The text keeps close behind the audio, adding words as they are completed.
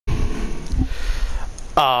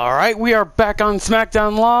Alright, we are back on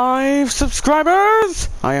Smackdown Live, subscribers!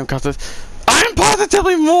 I am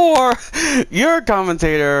positively more your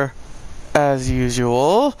commentator, as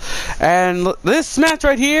usual. And this match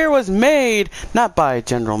right here was made, not by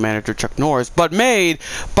General Manager Chuck Norris, but made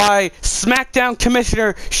by Smackdown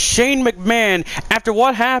Commissioner Shane Mcmahon after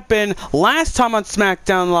what happened last time on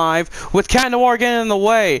Smackdown Live with Cat Noir getting in the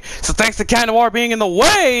way. So thanks to Cat Noir being in the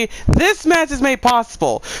way, this match is made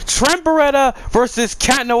possible. Trent Barreta versus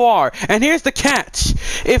Cat Noir. And here's the catch.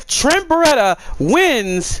 If Trent Barreta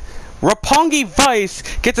wins, Roppongi Vice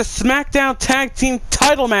gets a Smackdown Tag Team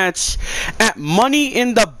title match at Money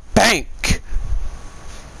in the Bank.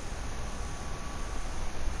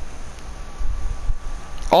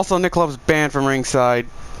 Also, Nick Love's banned from ringside.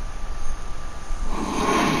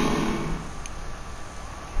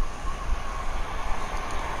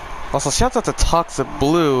 Also, shouts out to Toxic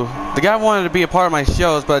Blue. The guy wanted to be a part of my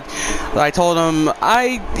shows, but I told him,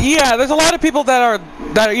 there's a lot of people that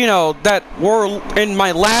were in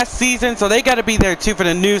my last season, so they got to be there too for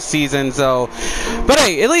the new season. So, but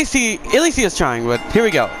hey, at least he is trying. But here we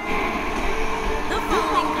go. The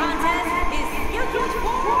following contest is scheduled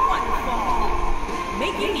for one fall.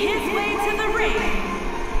 Making his way to the ring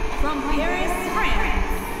from Paris, France,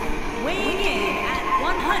 weighing in at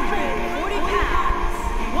 140 pounds.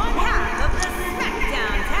 One half of the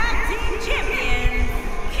Smackdown Tag Team Champions,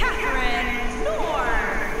 Cat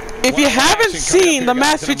Noir. If you haven't seen the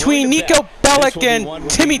match between Niko and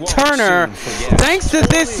Timmy Turner, thanks to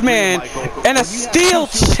this man and a steel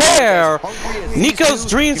chair, Niko's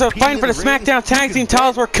dreams of fighting for the Smackdown Tag Team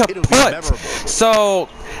titles were kaput. So,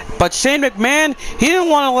 but Shane McMahon, he didn't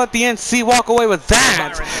want to let the NC walk away with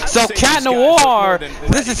that. So Cat Noir,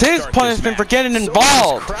 this is his punishment for getting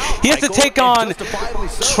involved. He has to take on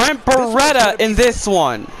Trent Barreta in this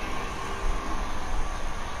one.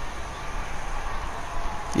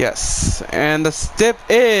 Yes, and the stip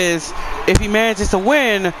is, if he manages to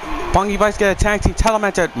win, Roppongi Vice get a tag team title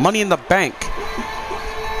match at Money in the Bank.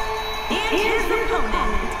 And his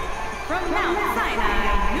opponent, from Mount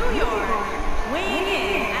Sinai, New York, weighing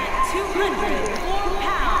in at 204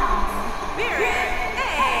 pounds, Barrett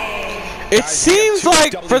A. It seems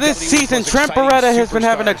like for this season, Trent Barreta has been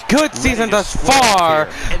having a good season thus far.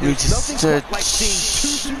 Let me just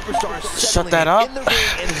shut that up.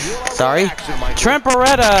 Sorry. Trent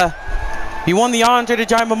Barreta, he won the Andre the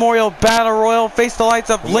Giant Memorial Battle Royal, faced the likes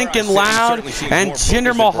of Lincoln Loud and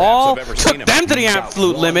Jinder Mahal, took them to the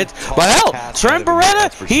absolute limit. But hell, Trent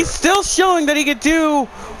Barreta, he's still showing that he can do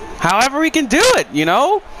however he can do it, you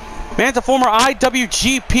know? Man's a former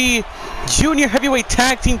IWGP Junior Heavyweight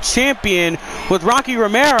Tag Team Champion with Rocky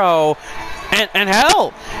Romero. And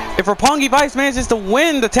hell, if Roppongi Vice manages to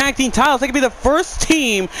win the tag team titles, they could be the first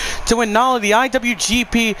team to win not only the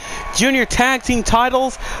IWGP Junior Tag Team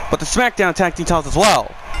titles, but the Smackdown Tag Team titles as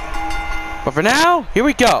well. But for now, here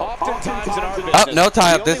we go. Oh, no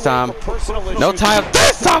tie-up this time. No tie-up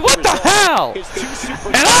this time. What the hell?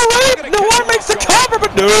 And already Noir makes the cover,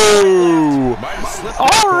 but no.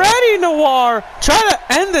 Already Noir trying to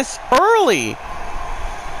end this early.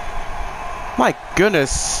 My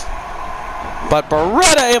goodness. But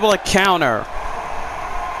Barreta able to counter.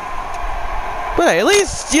 But hey, at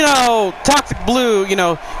least, you know, Toxic Blue, you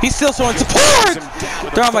know, he's still showing support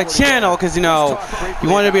throughout my channel because, you know, he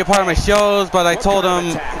wanted to be a part of my shows, but I told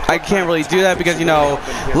him I can't really do that because, you know,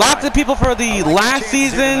 lots of people for the last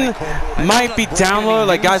season might be downloaded,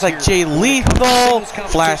 like guys like Jay Lethal,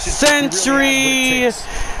 Flash Century,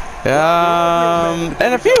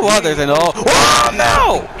 and a few others and all. Oh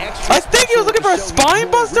no! I think he was looking for a spine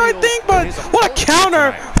buster, I think, but what a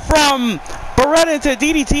counter from Barreta into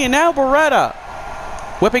DDT, and now Barreta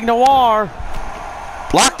whipping Noir.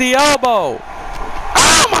 Block the elbow.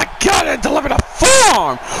 Oh my god, and delivered a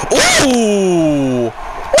forearm. Ooh!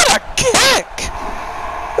 What a kick!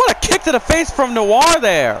 What a kick to the face from Noir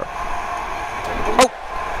there. Oh,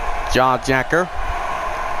 jawjacker.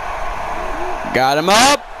 Got him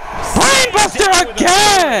up. Brainbuster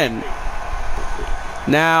again!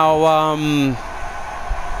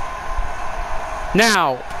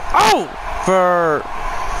 For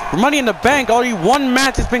Money in the Bank, only one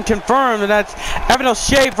match has been confirmed, and that's Evan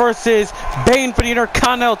O'Shea versus Bane for the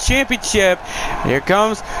Intercontinental Championship. Here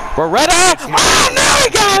comes Barreta. Oh, no, he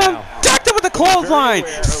got him! Ducked him with a clothesline.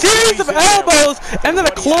 Series of elbows, and then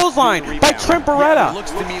a clothesline by Trent Barreta.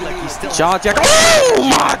 Jawjacker. Oh,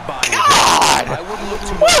 my God!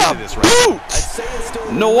 What a boot!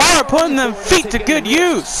 Noir putting them feet to good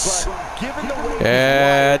use.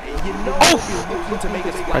 And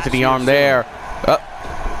right to the arm there.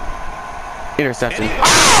 Interception.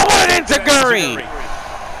 Oh, what an enziguri!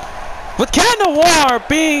 with Cat Noir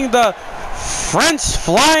being the French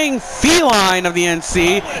flying feline of the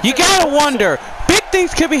NC, you gotta wonder, big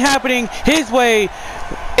things could be happening his way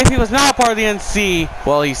if he was not part of the NC.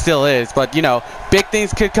 Well, he still is, but you know, big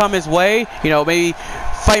things could come his way. You know, maybe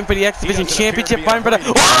fighting for the X Division Championship, fighting for the...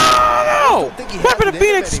 Oh, no! Went for the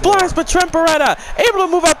Phoenix Splash, but Trent Barreta able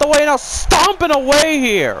to move out the way, now stomping away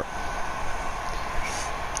here.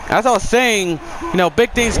 As I was saying, you know,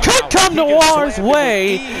 big things could come Noir's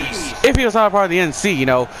way if he was not a part of the NC. You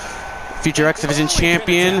know, future X Division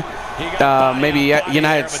champion, maybe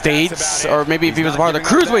United States, or maybe if he was a part of the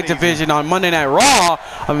Cruiserweight division on Monday Night Raw.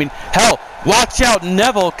 I mean, hell, watch out,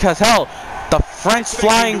 Neville, because hell, the French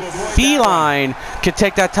flying feline could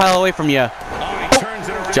take that title away from you.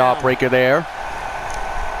 Oh, jawbreaker there.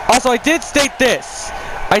 Also, I did state this.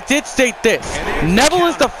 Neville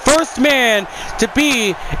is the first man to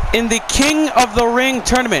be in the King of the Ring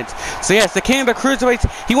tournament. So yes, the King of the Cruiserweights,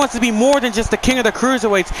 he wants to be more than just the King of the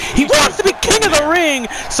Cruiserweights. He wants to be King of the Ring.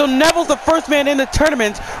 So Neville's the first man in the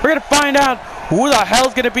tournament. We're going to find out who the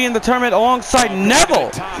hell's going to be in the tournament alongside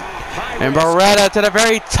Neville. And Barreta to the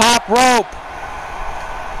very top rope.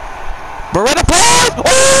 Barreta falls!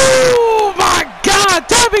 Oh my God!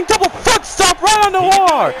 Diving double foot stop right on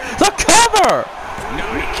Noir! The cover!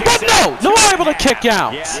 But no! Noir able to kick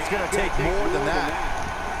out! Yeah, it's gonna take more than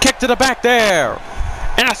that. Kick to the back there!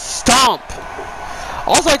 And a stomp!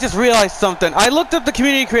 Also, I just realized something. I looked up the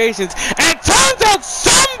community creations, and it turns out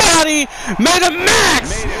somebody made a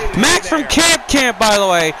Max! Max from Camp, by the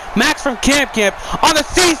way. Max from Camp on the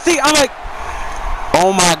CC. I'm like,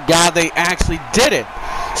 oh my God, they actually did it.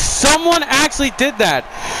 Someone actually did that.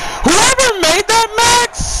 Whoever made that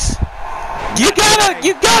Max, you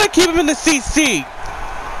gotta keep him in the CC.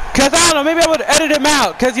 Cause I don't know, maybe I would edit him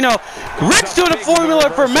out. Cause you know, Rick's doing a formula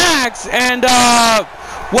for Max, and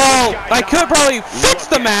well, I could probably fix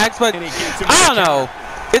the Max, but I don't know.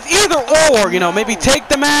 It's either or, you know, maybe take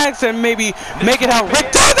the Max and maybe make it how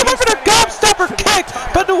Rick does it for the gobstopper kick,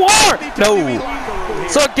 but Noir, no.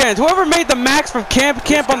 So again, whoever made the Max from Camp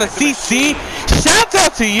on the CC, shouts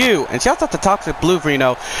out to you, and shouts out to Toxic Blue for, you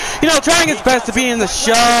know, trying his best to be in the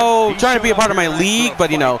show, trying to be a part of my league, but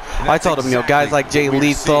you know, I told him, you know, guys like Jay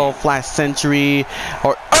Lethal, Flash Century,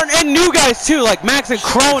 and new guys too, like Max and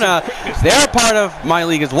Krona, they're part of my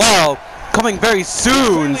league as well, coming very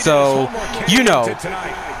soon, so, you know.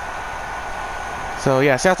 So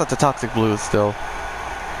yeah, shouts out to Toxic Blue still.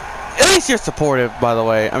 At least you're supportive, by the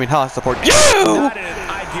way. I mean, hell, I support you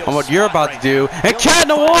on what you're about to do. And Cat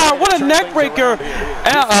Noir, what a neck breaker.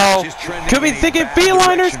 Uh-oh. Could be thinking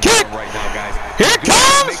Feliner's kick. Here it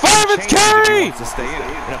comes, Fireman's carry.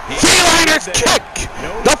 Feliner's kick.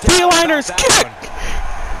 The Feliner's kick.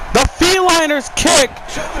 The Feliner's kick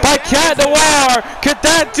by Cat Noir. Could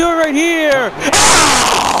that do it right here?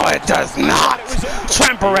 Oh, it does not.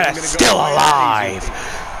 Trent Barreta still alive.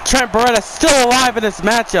 Trent Barreta still alive in this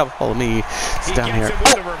matchup. Oh, let me sit down here.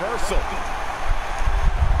 Oh.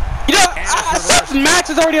 You know, since Max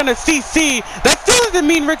is already on the CC, that still doesn't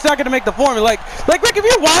mean Rick's not going to make the formula. Like Rick, if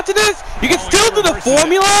you're watching this, you can still do the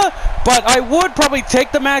formula, but I would probably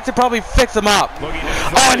take the Max and probably fix him up.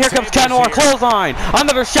 Oh, and here comes Cat Noir, clothesline.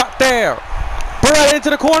 Another shot there. Barreta into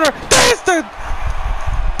the corner. There's the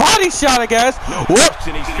body shot, I guess. Whoop,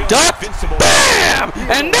 duck, bam!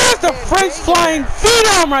 And there's the French flying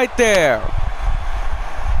phenom right there.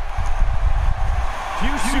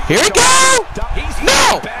 Here we go!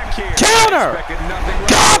 No! Counter!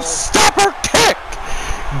 Gobstopper kick!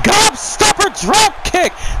 Gobstopper drop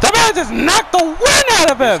kick! The man just knocked the wind out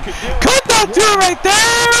of him! Could that do it right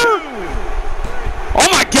there? Oh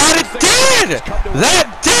my God, it did!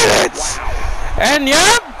 That did it! And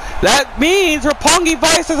yep, that means Roppongi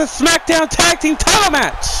Vice has a Smackdown Tag Team title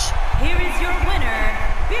match! Here is your winner,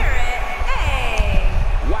 Barrett A.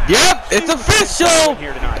 Yep, it's official!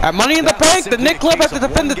 At Money in the Bank, the Nick Club has to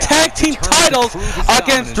defend the tag team titles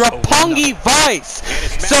against Roppongi Vice.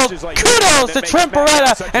 So kudos to Trent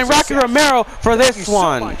Barreta and Rocky Romero for this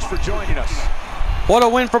one. What a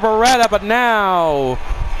win for Barreta, but now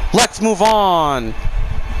let's move on.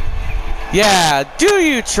 Yeah, do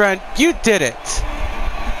you, Trent? You did it.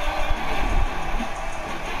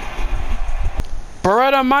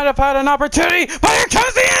 Barreta might have had an opportunity, but here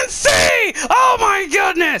comes the NC! Oh my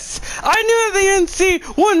goodness! I knew the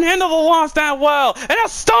NC wouldn't handle the loss that well, and now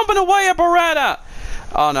stomping away at Barreta.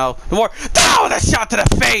 Oh no, more. Oh, the shot to the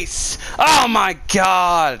face! Oh my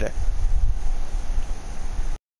God!